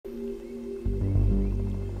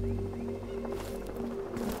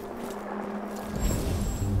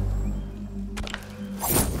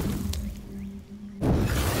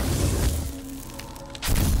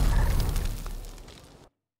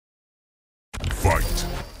Fight!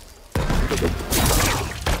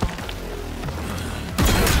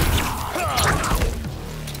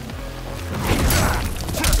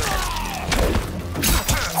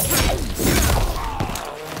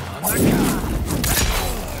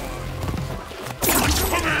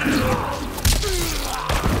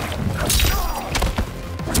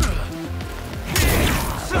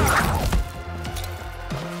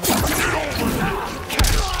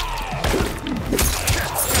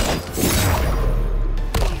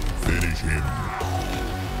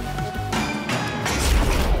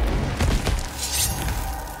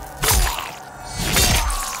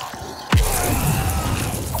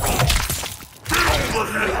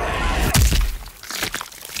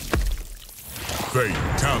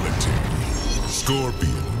 Fatality.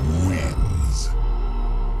 Scorpion wins.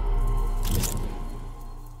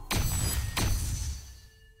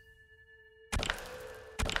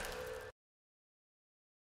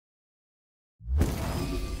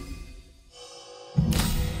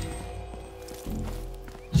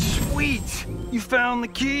 Sweet! You found the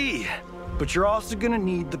key! But you're also gonna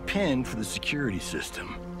need the pin for the security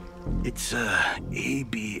system. It's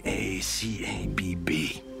ABACABB.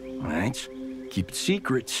 Alright? Keep it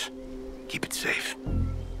secret. Keep it safe.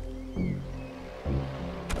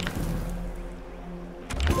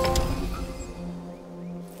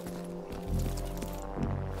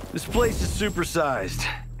 This place is supersized,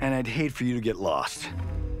 and I'd hate for you to get lost.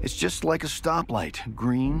 It's just like a stoplight.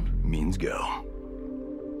 Green means go.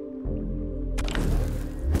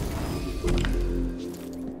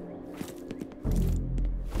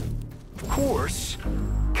 Of course,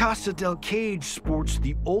 Casa del Cage sports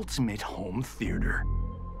the ultimate home theater.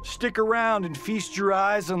 Stick around and feast your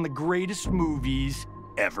eyes on the greatest movies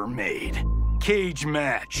ever made. Cage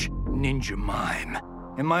Match, Ninja Mime,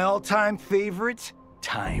 and my all-time favorite,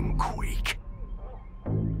 Time Quake.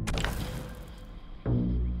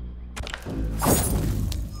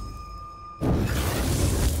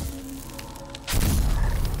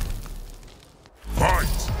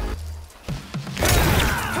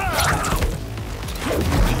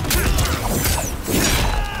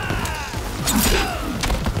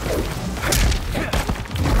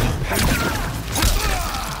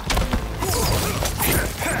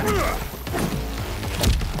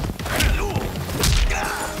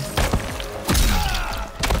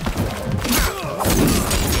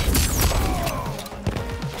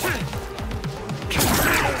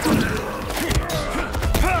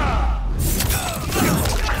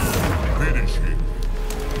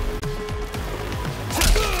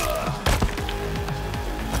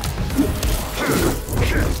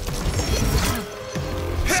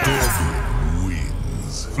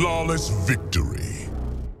 Flawless victory.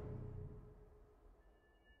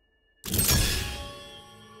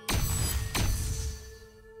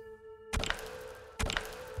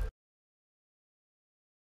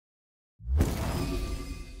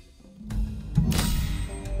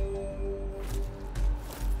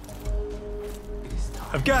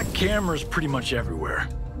 I've got cameras pretty much everywhere.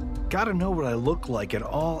 Gotta know what I look like at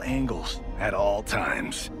all angles, at all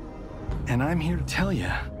times. And I'm here to tell you,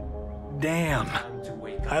 damn,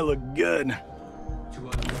 I look good. To a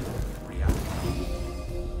new reality.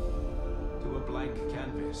 To a blank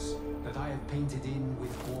canvas that I have painted in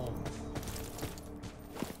with warmth.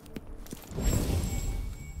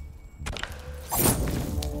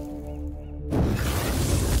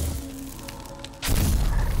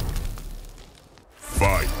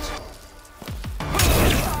 Fight!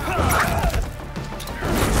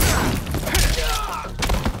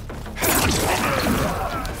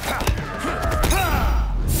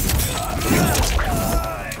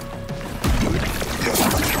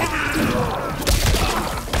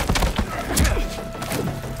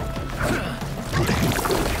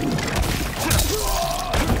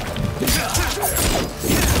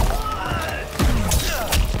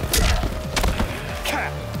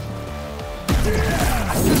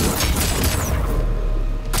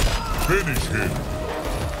 Finish him!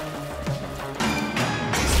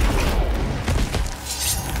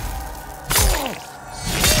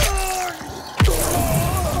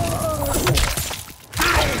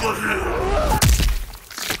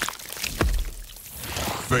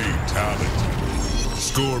 Fatality.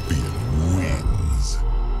 Scorpion wins.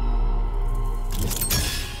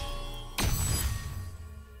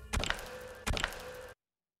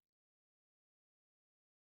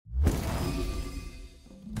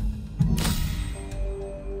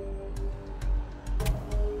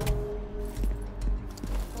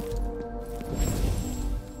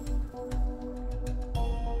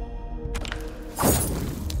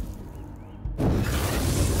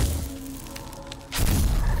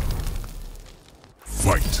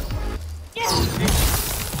 Fight.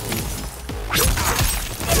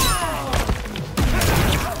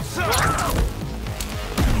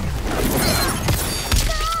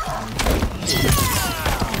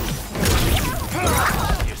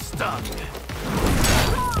 You're stunned.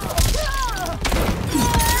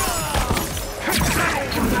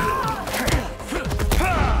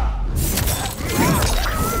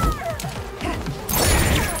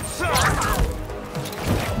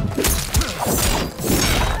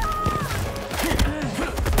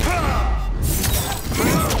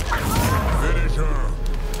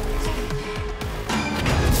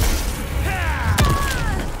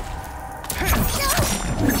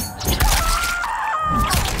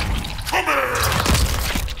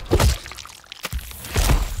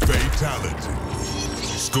 Fatality.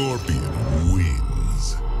 Scorpion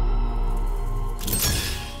wins.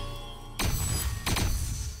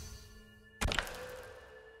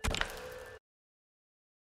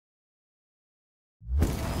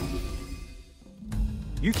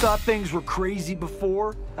 You thought things were crazy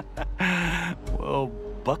before? Well,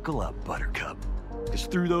 buckle up, Buttercup. Because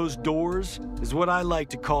through those doors is what I like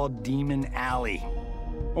to call Demon Alley.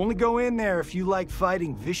 Only go in there if you like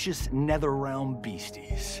fighting vicious Netherrealm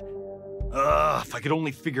beasties. If I could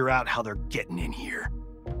only figure out how they're getting in here.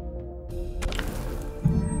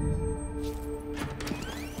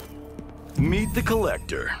 Meet the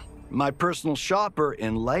Collector, my personal shopper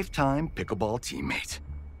and lifetime pickleball teammate.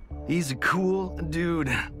 He's a cool dude,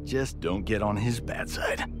 just don't get on his bad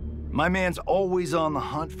side. My man's always on the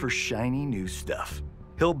hunt for shiny new stuff.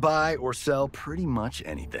 He'll buy or sell pretty much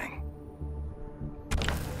anything.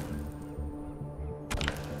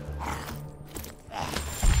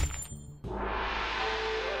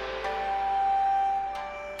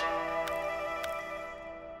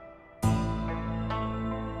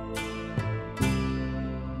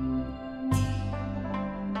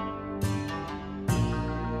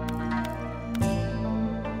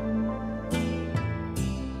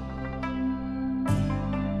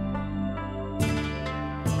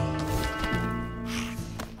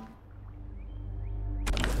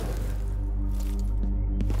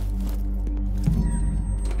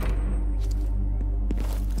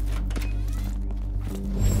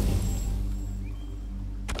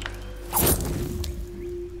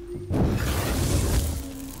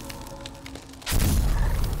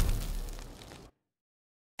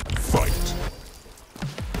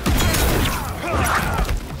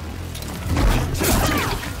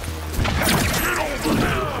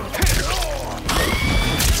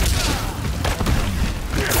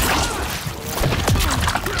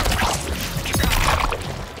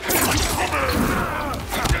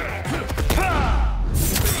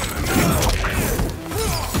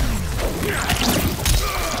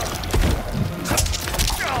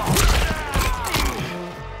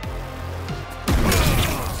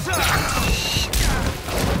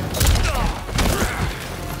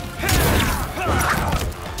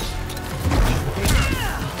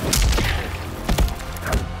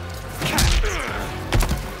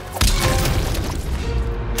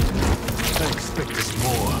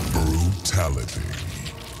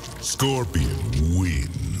 Scorpion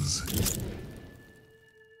wins.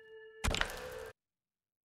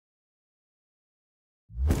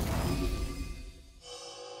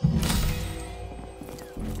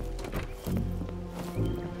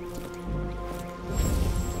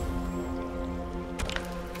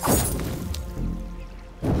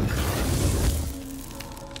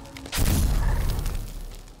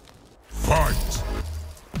 Fight!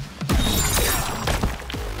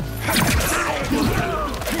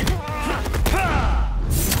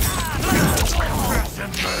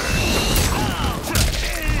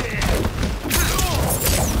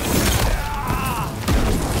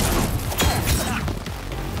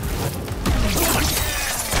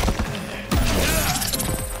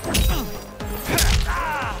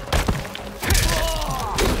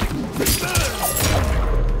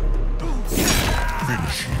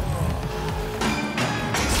 Finish him.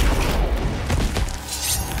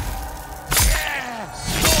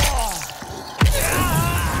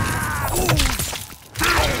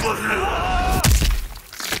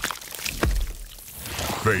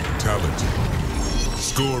 Fatality.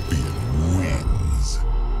 Scorpion wins.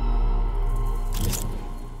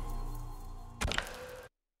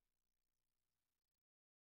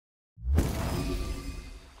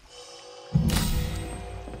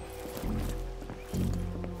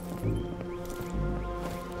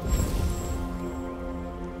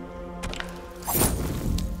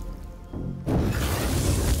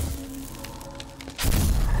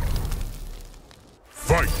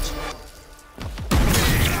 Fight!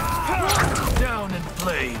 Down and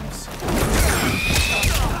flames.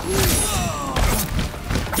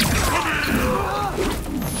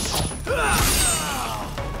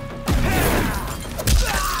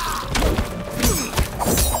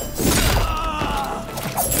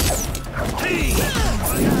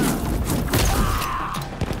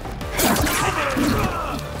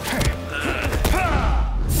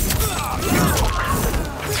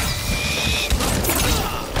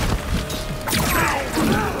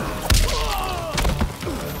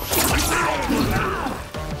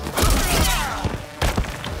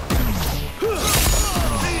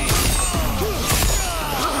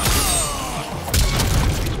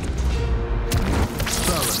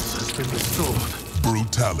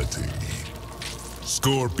 Brutality.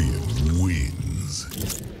 Scorpion wins.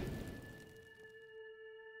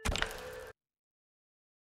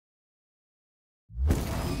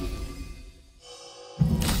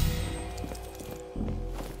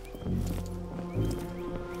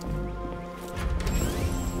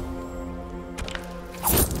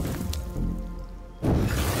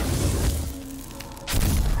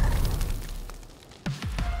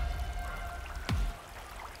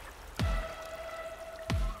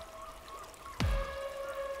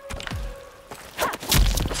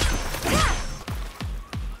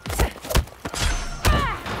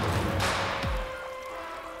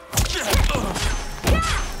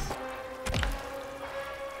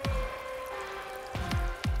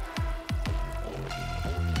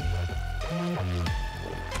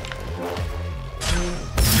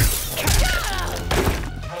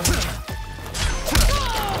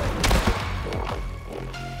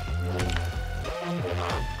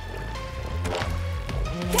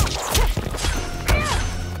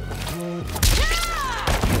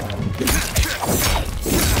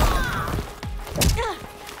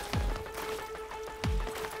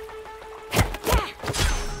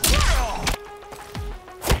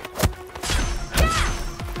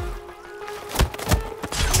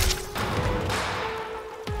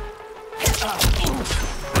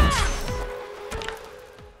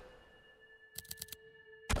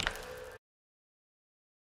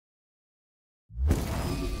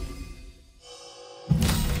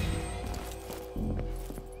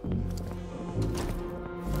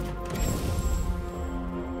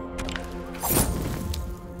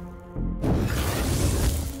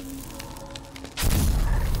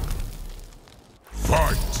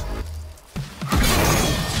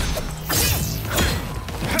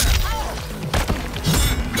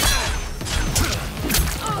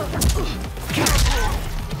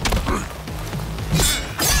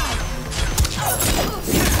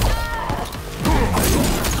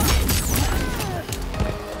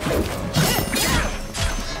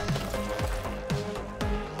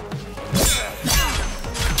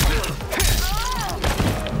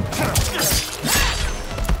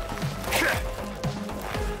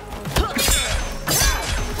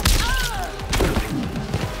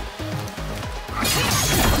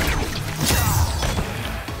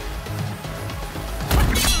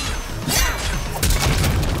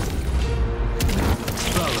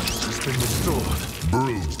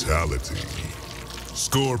 Brutality.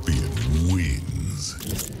 Scorpion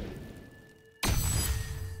wins.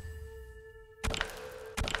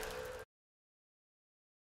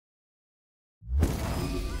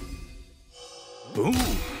 Boom!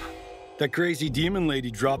 That crazy demon lady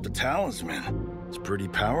dropped a talisman. It's pretty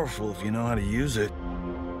powerful if you know how to use it.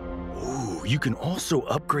 Ooh, you can also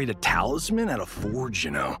upgrade a talisman at a forge,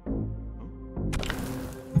 you know.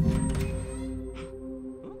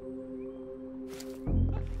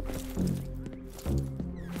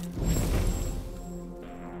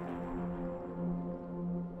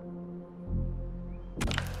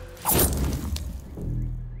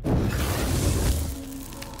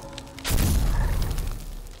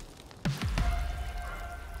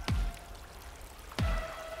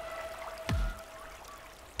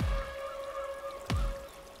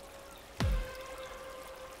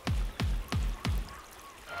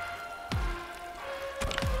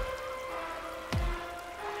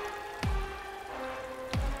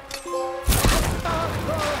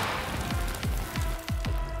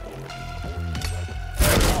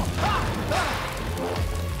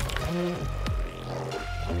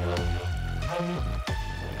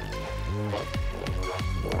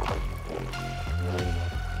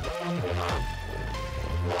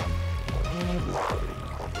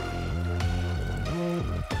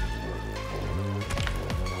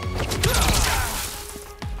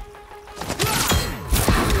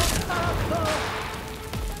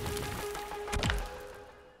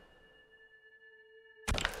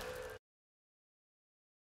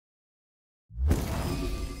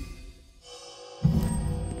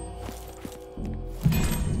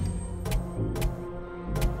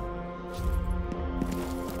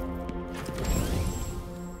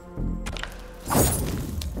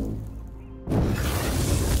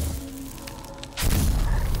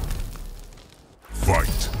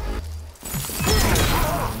 Fight!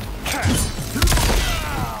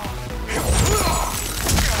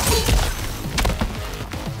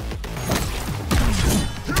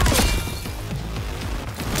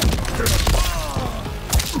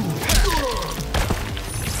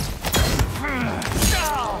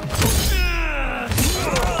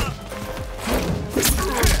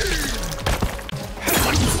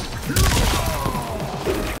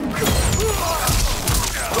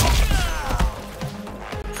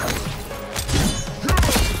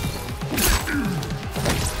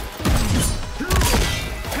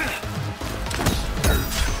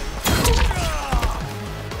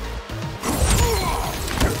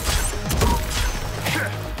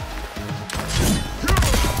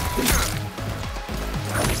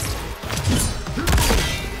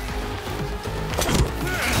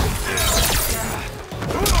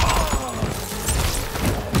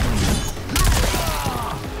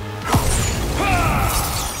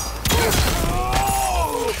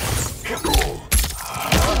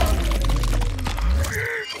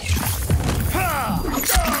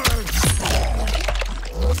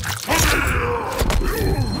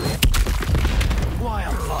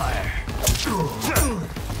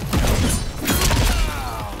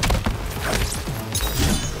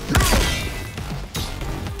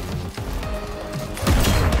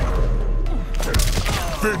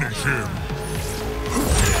 Finish him!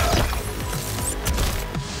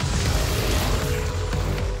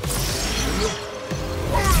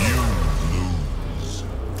 You lose.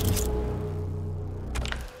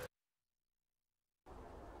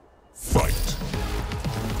 Fight!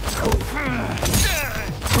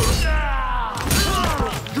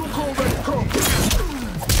 You call that combat?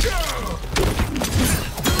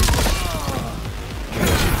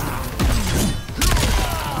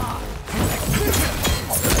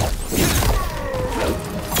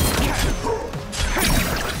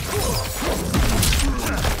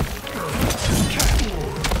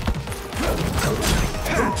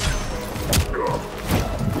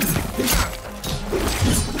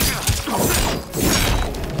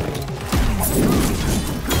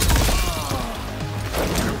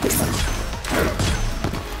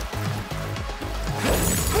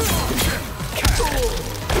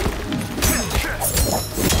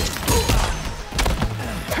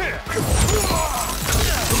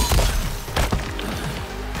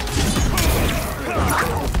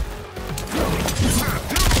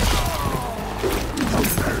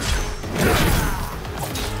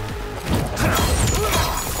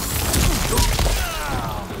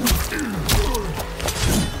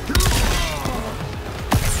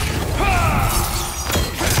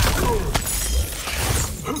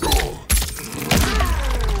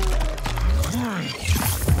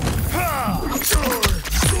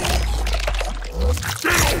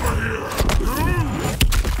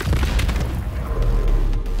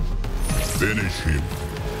 Finish him.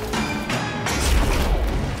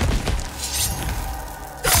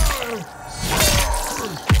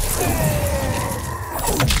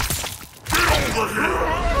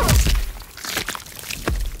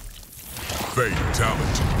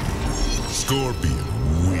 Fatality. Scorpion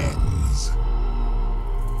wins.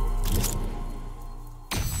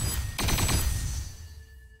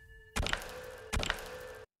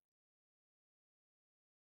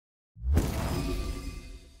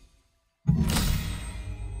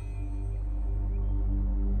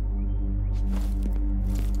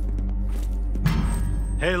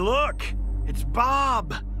 Hey, look! It's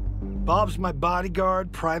Bob! Bob's my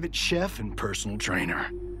bodyguard, private chef, and personal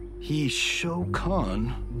trainer. He show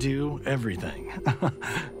can do everything.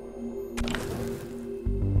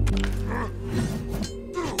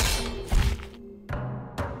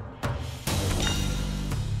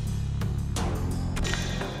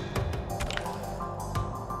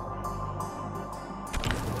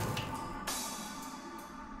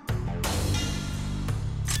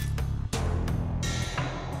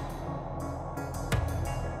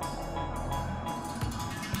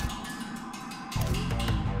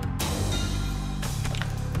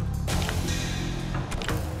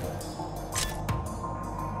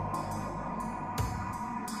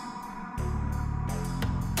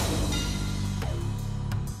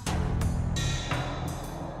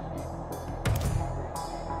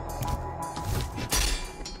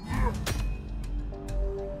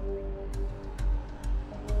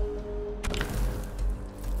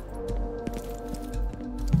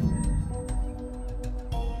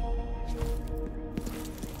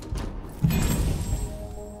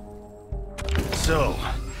 So,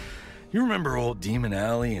 you remember old Demon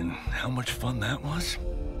Alley and how much fun that was?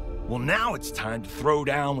 Well, now it's time to throw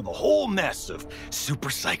down with a whole mess of super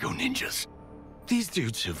psycho ninjas. These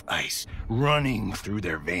dudes have ice running through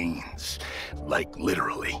their veins. Like,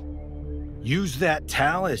 literally. Use that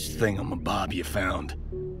talus thingamabob you found.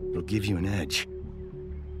 It'll give you an edge.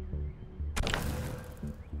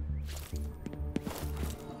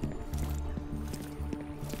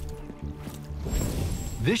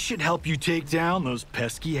 This should help you take down those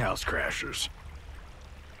pesky house crashers.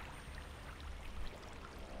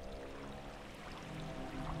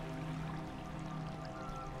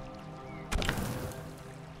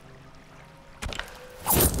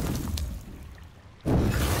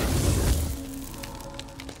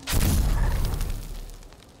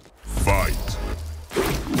 Fight.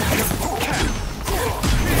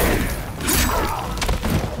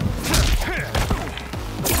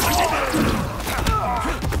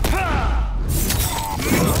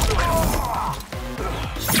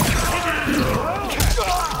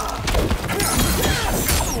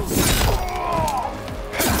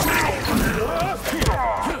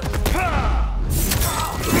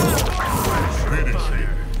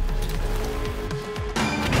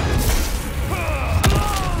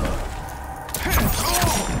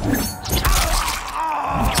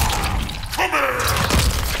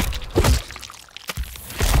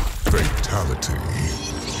 Fatality.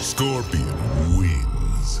 Scorpion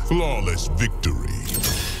wins. Flawless victory.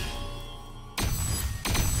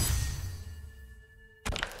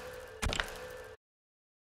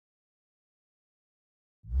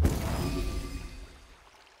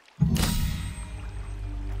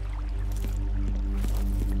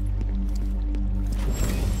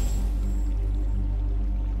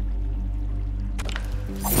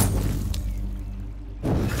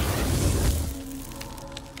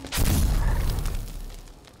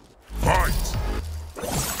 Fight!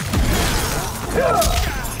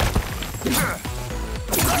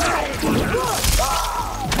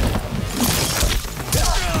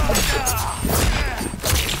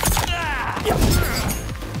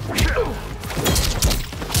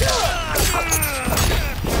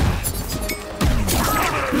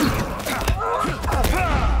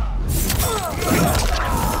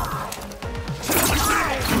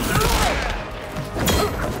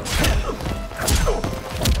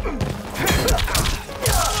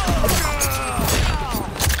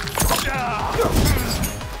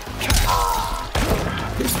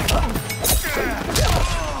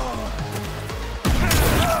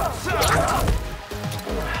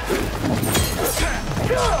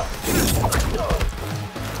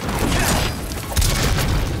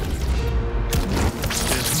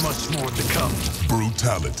 There's much more to come.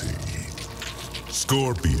 Brutality.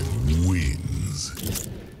 Scorpion wins.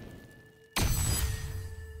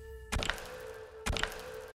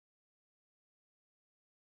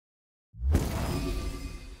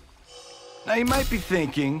 Now you might be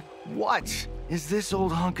thinking, what is this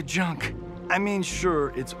old hunk of junk? I mean,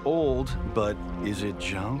 sure, it's old, but is it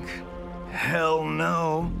junk? Hell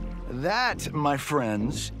no. That, my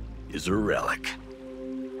friends, is a relic.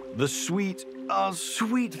 The sweet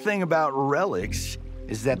thing about relics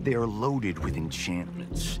is that they are loaded with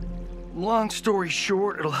enchantments. Long story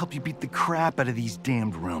short, it'll help you beat the crap out of these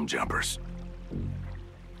damned realm jumpers.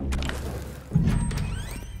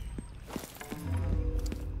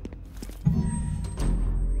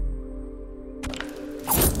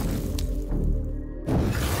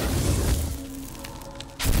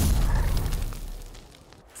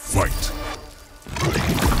 Fight!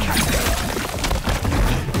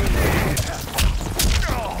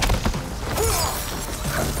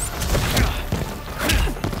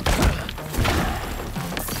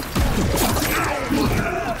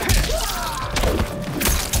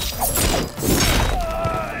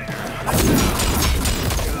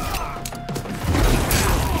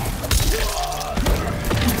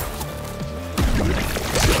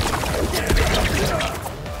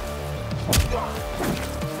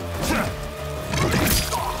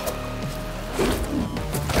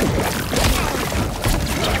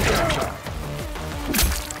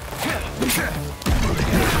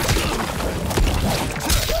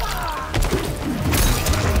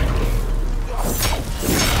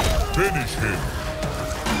 Finish him!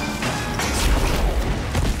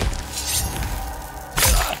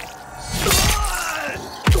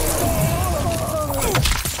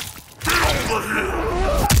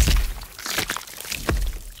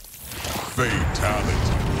 Fatality.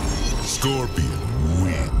 Scorpion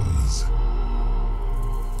wins.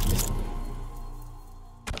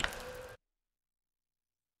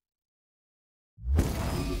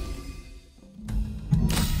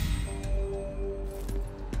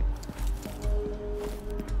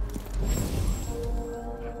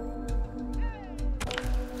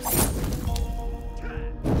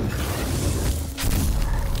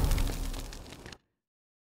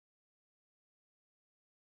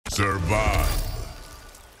 Survive.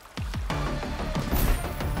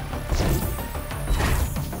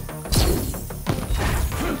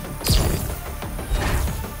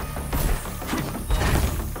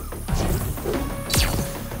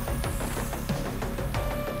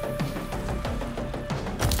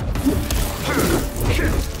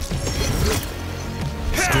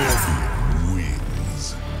 Scorpion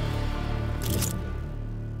wins.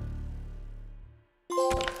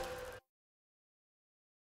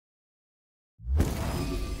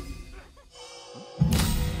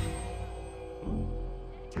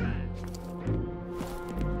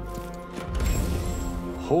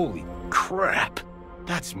 Holy crap,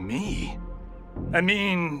 that's me. I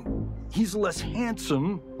mean, he's less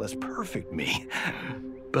handsome, less perfect me,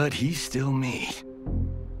 but he's still me.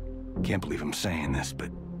 Can't believe I'm saying this,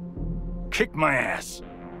 but kick my ass.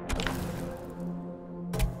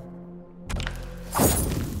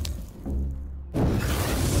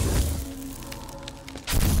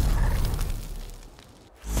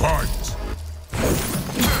 Fight!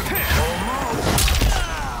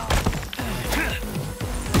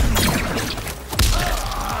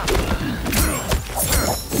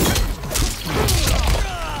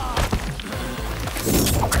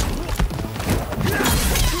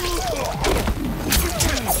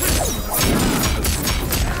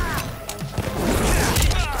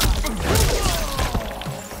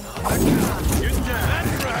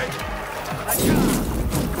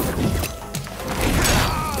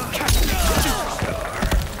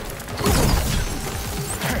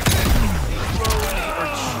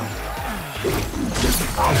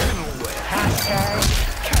 Scorpion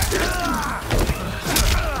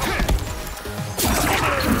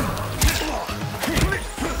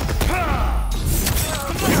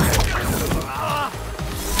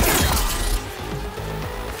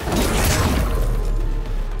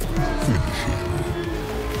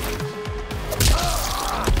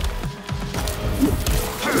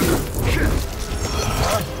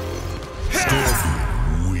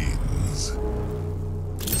wins.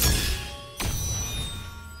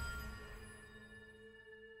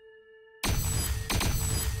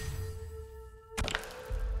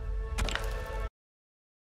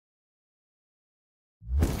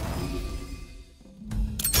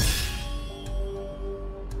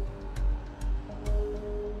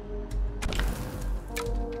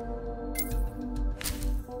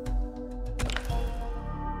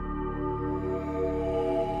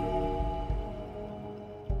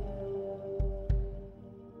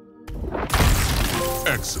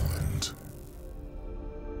 Excellent.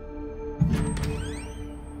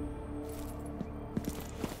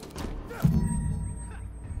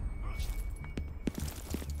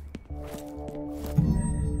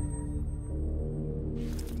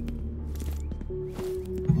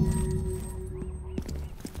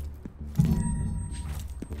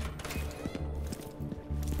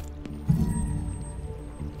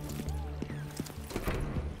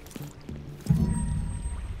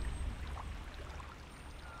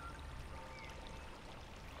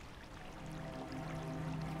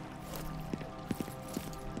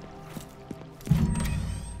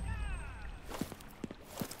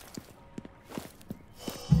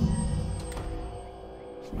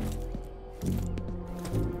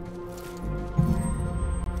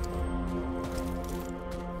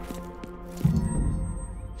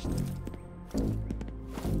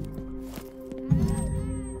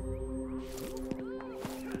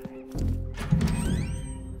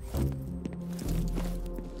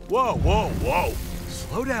 Whoa, whoa, whoa.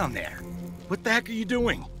 Slow down there. What the heck are you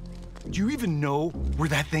doing? Do you even know where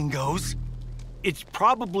that thing goes? It's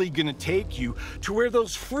probably gonna take you to where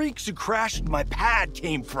those freaks who crashed my pad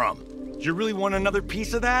came from. Do you really want another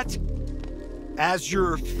piece of that? As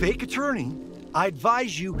your fake attorney, I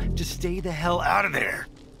advise you to stay the hell out of there.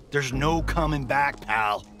 There's no coming back,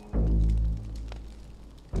 pal.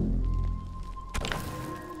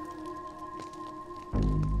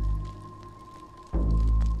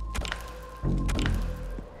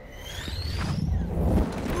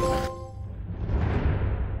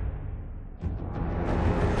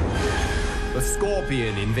 The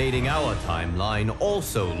Scorpion invading our timeline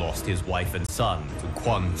also lost his wife and son to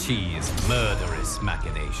Quan Chi's murderous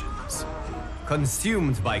machinations.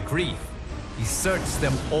 Consumed by grief, he searched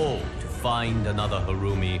them all to find another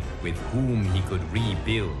Harumi with whom he could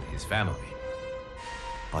rebuild his family.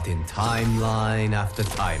 But in timeline after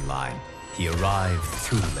timeline, he arrived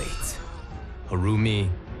too late. Harumi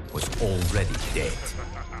was already dead.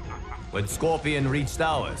 When Scorpion reached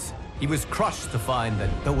ours, he was crushed to find that,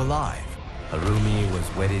 though alive, Harumi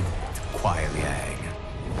was wedded to Kuai Liang.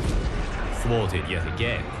 Thwarted yet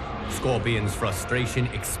again, Scorpion's frustration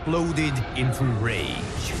exploded into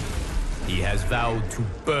rage. He has vowed to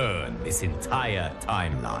burn this entire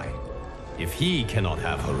timeline. If he cannot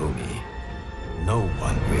have Harumi, no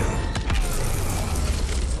one will.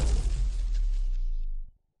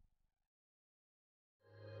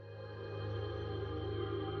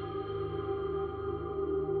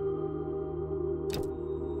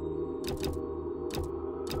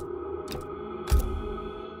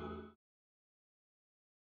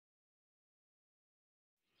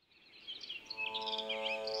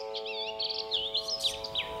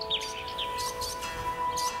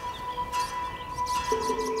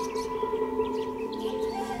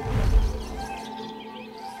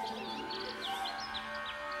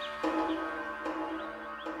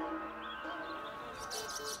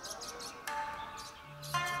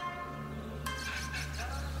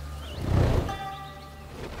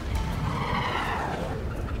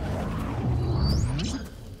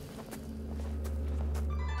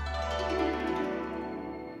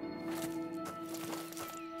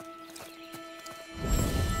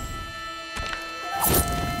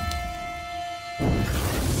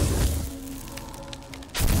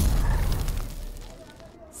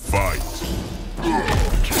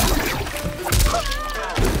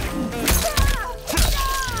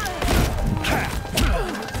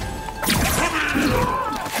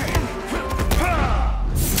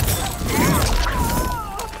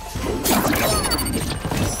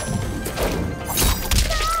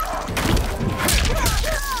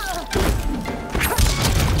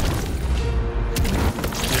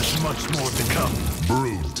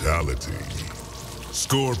 Brutality.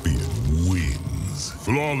 Scorpion wins.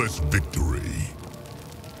 Flawless victory.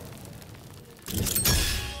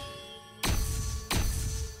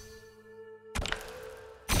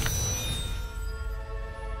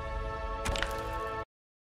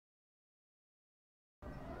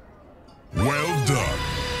 Well done.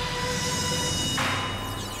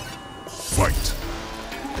 Fight.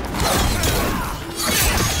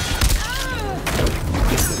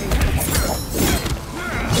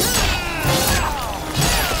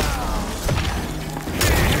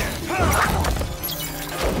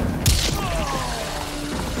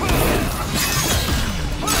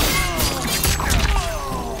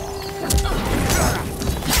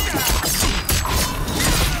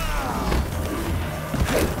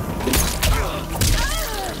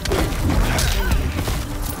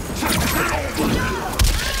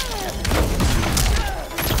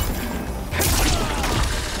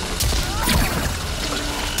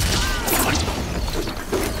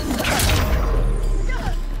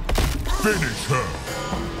 Finish her!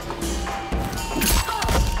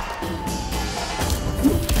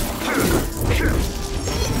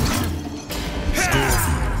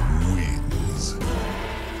 Scorpion wins.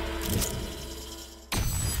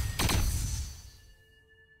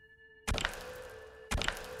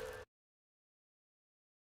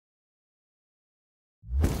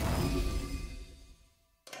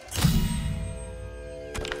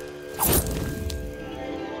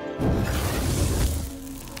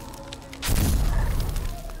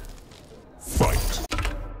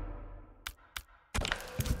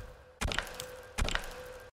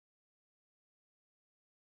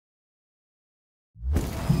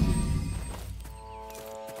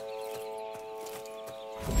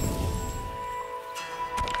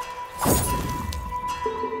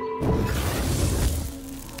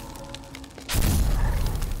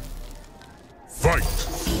 Fight!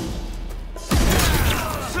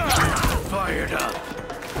 Fired up.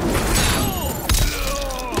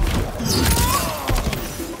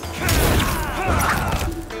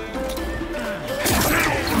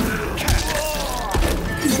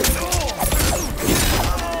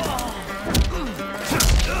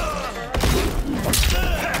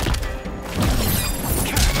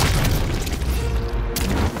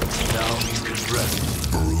 Now you can rest.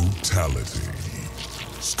 Brutality.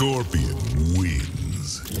 Scorpion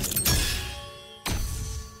wins.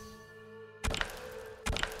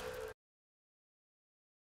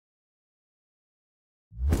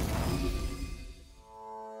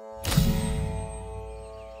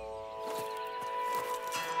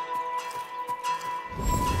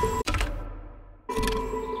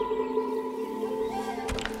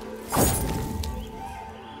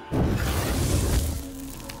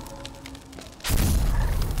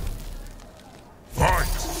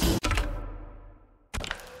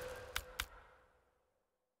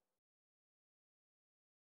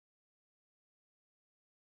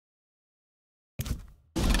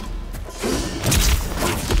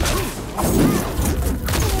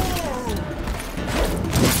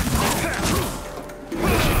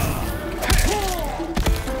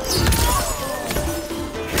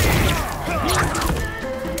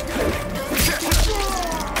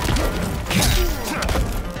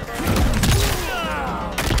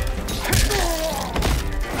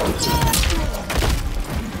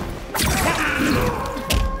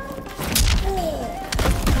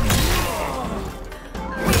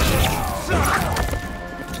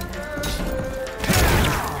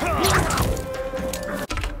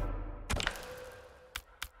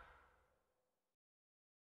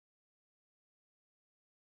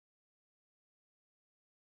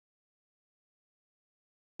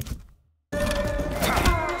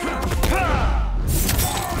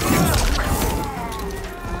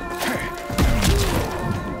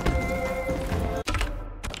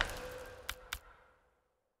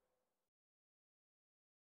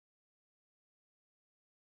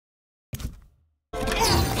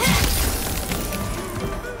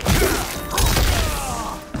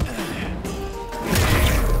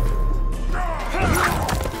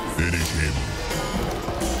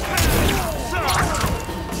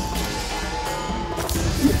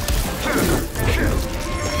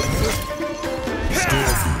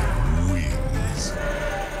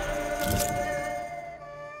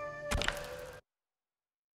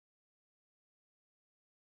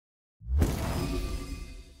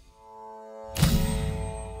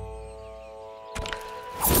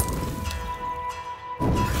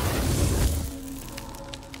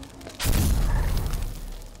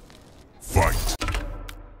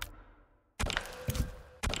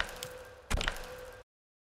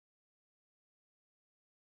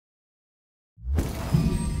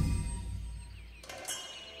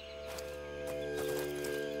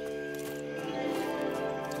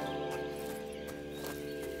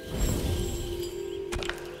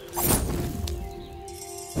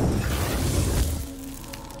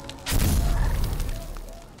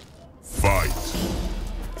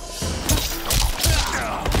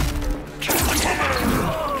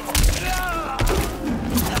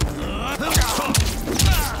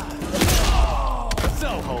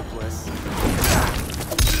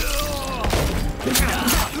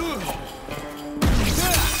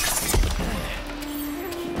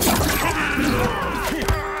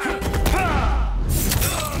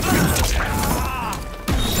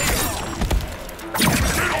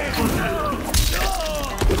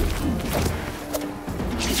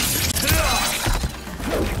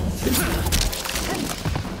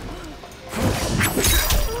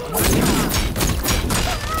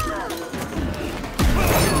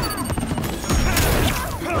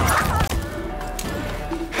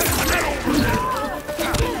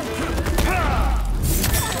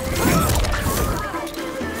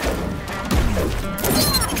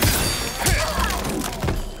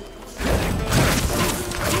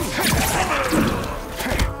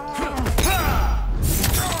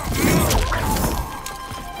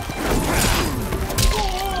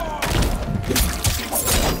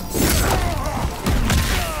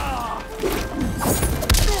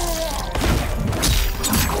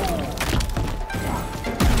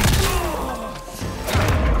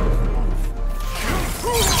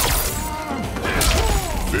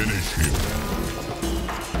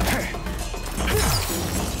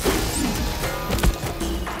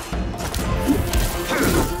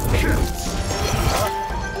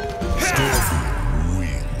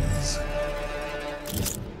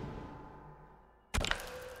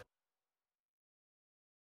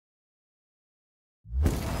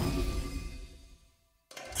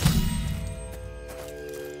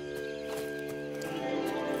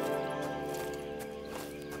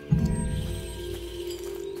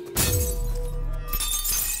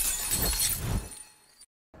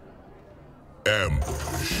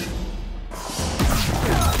 Ambush.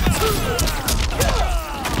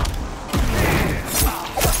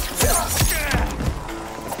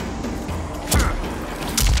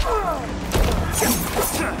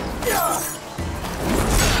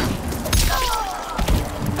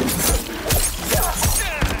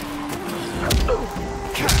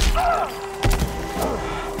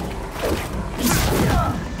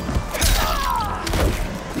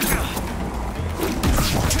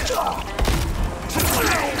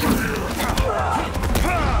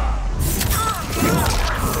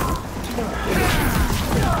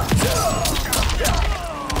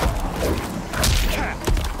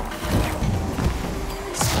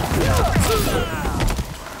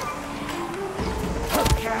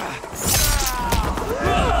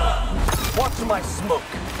 Watch my smoke.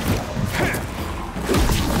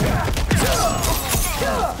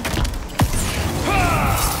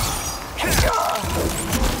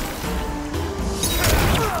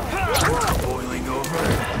 Boiling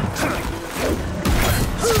over.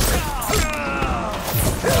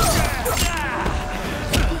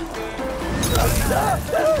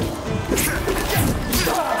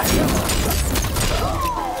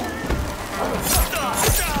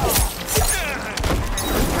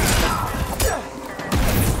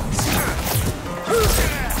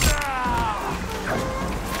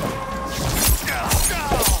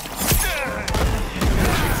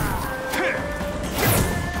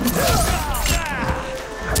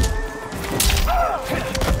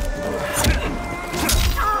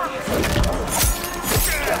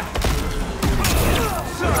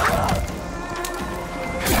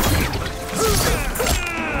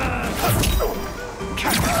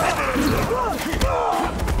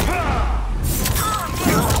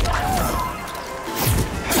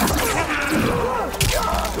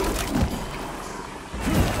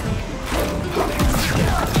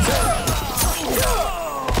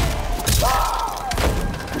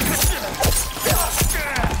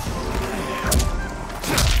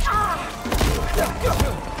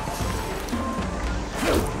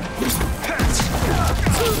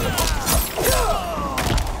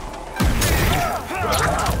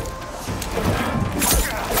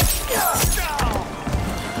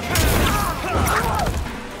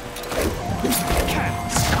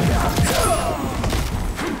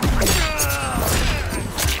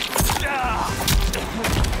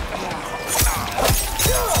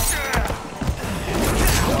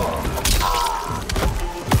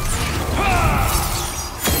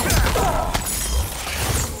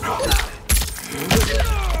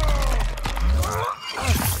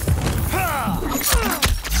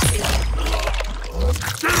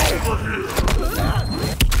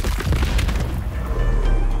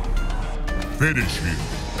 Finish him.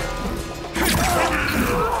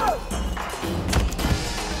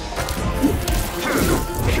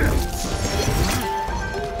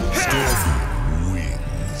 Scorpion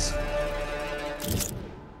wins.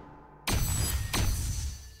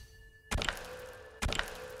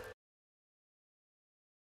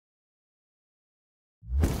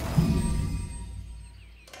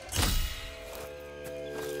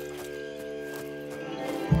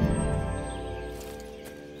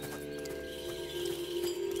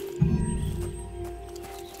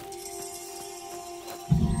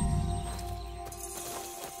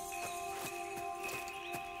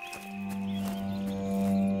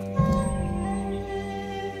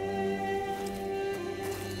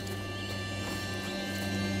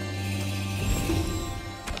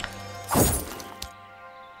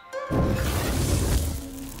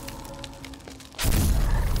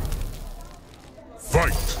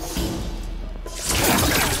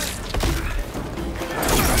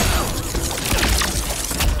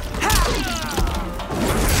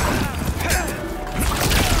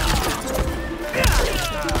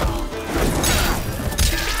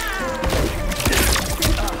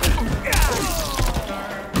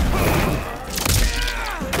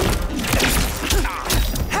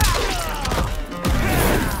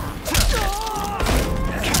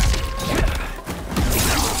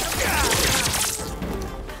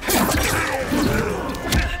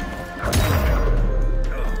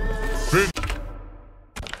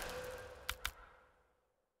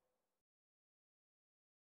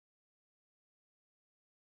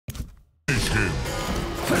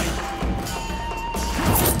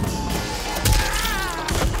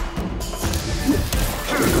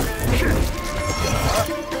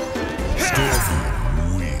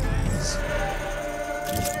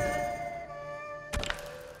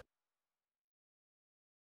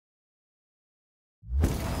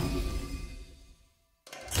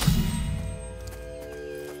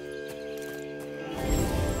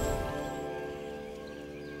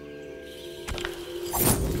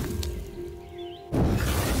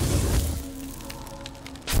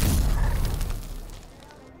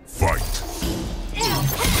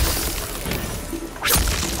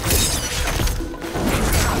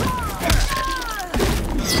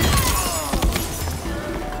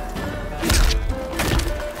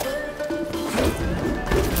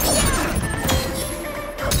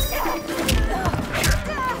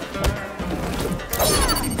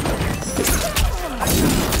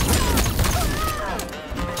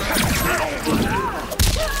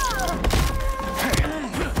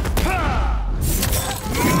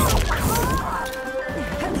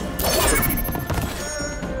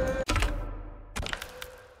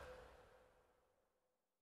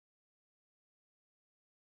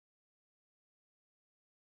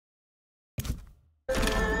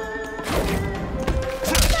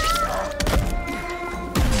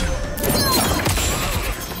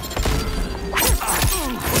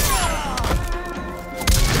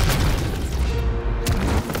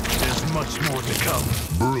 More to come.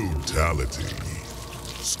 Brutality.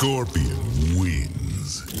 Scorpion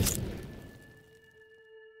wins.